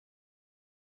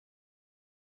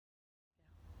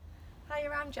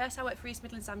Hi, I'm Jess. I work for East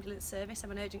Midlands Ambulance Service. I'm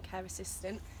an urgent care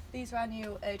assistant. These are our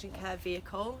new urgent care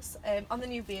vehicles. On the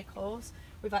new vehicles,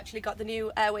 we've actually got the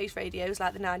new airways radios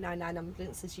like the 999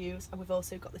 ambulances use, and we've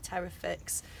also got the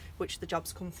Terrafix, which the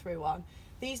jobs come through on.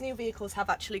 These new vehicles have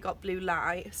actually got blue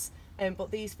lights,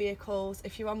 but these vehicles,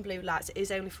 if you're on blue lights, it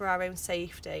is only for our own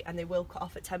safety, and they will cut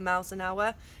off at 10 miles an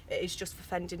hour. It is just for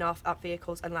fending off at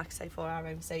vehicles and, like I say, for our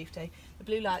own safety. The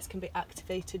blue lights can be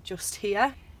activated just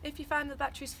here. If you find the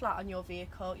battery's flat on your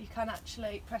vehicle, you can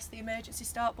actually press the emergency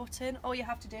start button. All you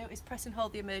have to do is press and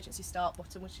hold the emergency start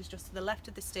button, which is just to the left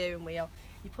of the steering wheel.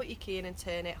 You put your key in and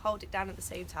turn it, hold it down at the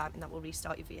same time, and that will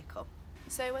restart your vehicle.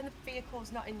 So when the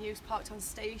vehicle's not in use, parked on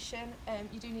station,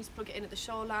 you do need to plug it in at the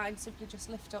shoreline. Simply just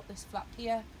lift up this flap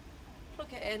here,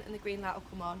 plug it in, and the green light will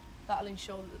come on. That'll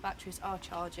ensure that the batteries are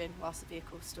charging whilst the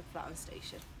vehicle's stood flat on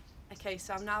station. Okay,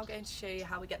 so I'm now going to show you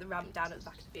how we get the ramp down at the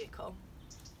back of the vehicle.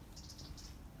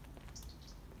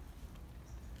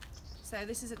 So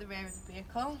this is at the rear of the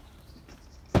vehicle.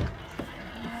 The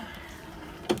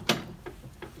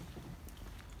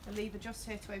lever just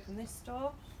here to open this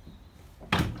door.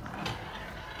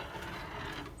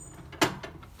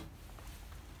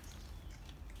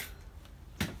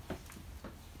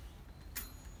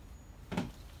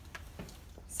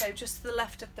 So just to the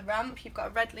left of the ramp, you've got a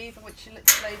red lever which you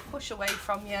literally push away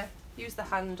from you, use the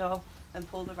handle and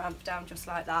pull the ramp down just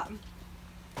like that.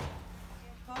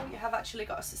 You have actually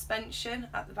got a suspension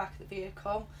at the back of the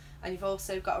vehicle, and you've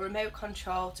also got a remote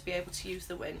control to be able to use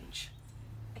the winch.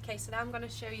 Okay, so now I'm going to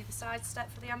show you the side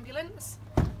step for the ambulance.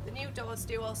 The new doors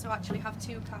do also actually have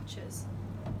two catches.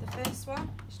 The first one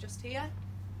is just here,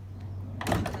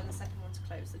 and then the second one to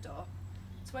close the door.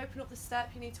 To open up the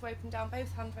step, you need to open down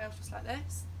both handrails just like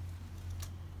this.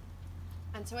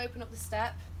 And to open up the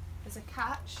step, there's a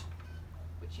catch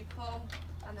which you pull,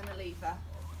 and then a lever,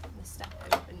 and the step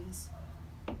opens.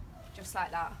 Just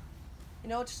like that.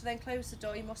 In order to then close the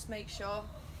door, you must make sure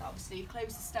that obviously you close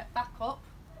the step back up,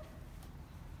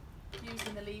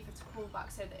 using the lever to pull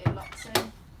back so that it locks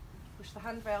in. Push the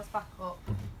handrails back up,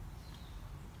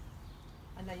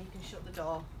 and then you can shut the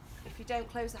door. If you don't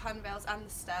close the handrails and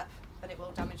the step, then it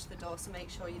will damage the door, so make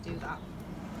sure you do that.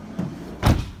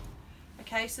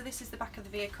 Okay, so this is the back of the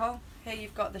vehicle. Here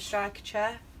you've got the striker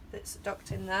chair that's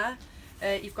docked in there.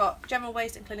 You've got general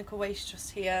waste and clinical waste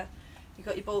just here. You've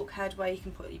got your bulkhead where you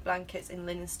can put your blankets in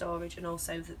linen storage, and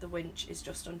also that the winch is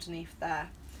just underneath there.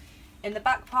 In the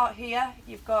back part here,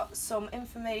 you've got some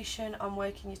information on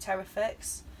working your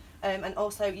Terrafix, and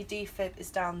also your defib is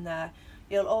down there.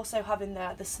 You'll also have in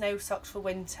there the snow socks for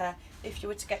winter. If you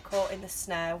were to get caught in the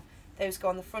snow, those go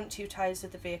on the front two tyres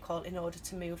of the vehicle in order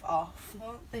to move off.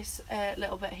 This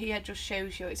little bit here just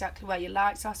shows you exactly where your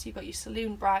lights are. So you've got your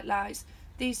saloon bright lights,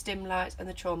 these dim lights, and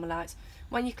the trauma lights.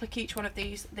 When you click each one of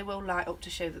these, they will light up to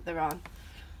show that they're on.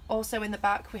 Also in the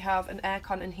back we have an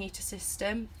aircon and heater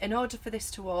system. In order for this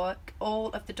to work, all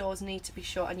of the doors need to be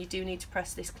shut, and you do need to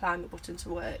press this climate button to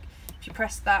work. If you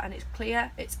press that and it's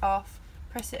clear, it's off.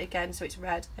 Press it again so it's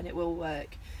red and it will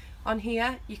work. On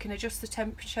here you can adjust the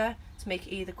temperature to make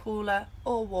it either cooler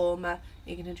or warmer.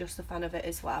 You can adjust the fan of it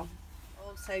as well.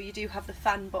 Also you do have the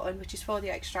fan button, which is for the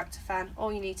extractor fan.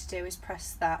 All you need to do is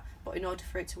press that, but in order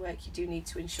for it to work you do need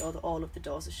to ensure that all of the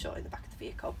doors are shut in the back of the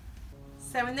vehicle.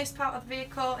 So in this part of the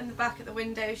vehicle, in the back at the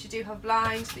windows, you do have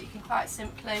blinds that you can quite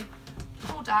simply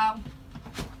pull down,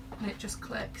 and it just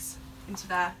clicks into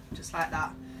there just like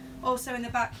that. Also in the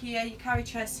back here, your carry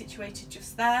chair is situated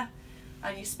just there,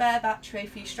 and your spare battery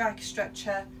for your striker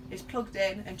stretcher is plugged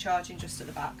in and charging just at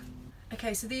the back.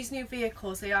 Okay, so these new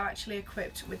vehicles, they are actually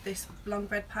equipped with this long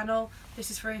red panel. This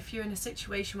is for if you're in a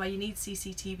situation where you need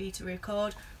CCTV to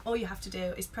record. All you have to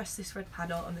do is press this red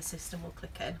panel and the system will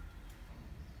click in.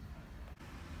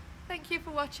 Thank you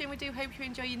for watching. We do hope you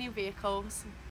enjoy your new vehicles.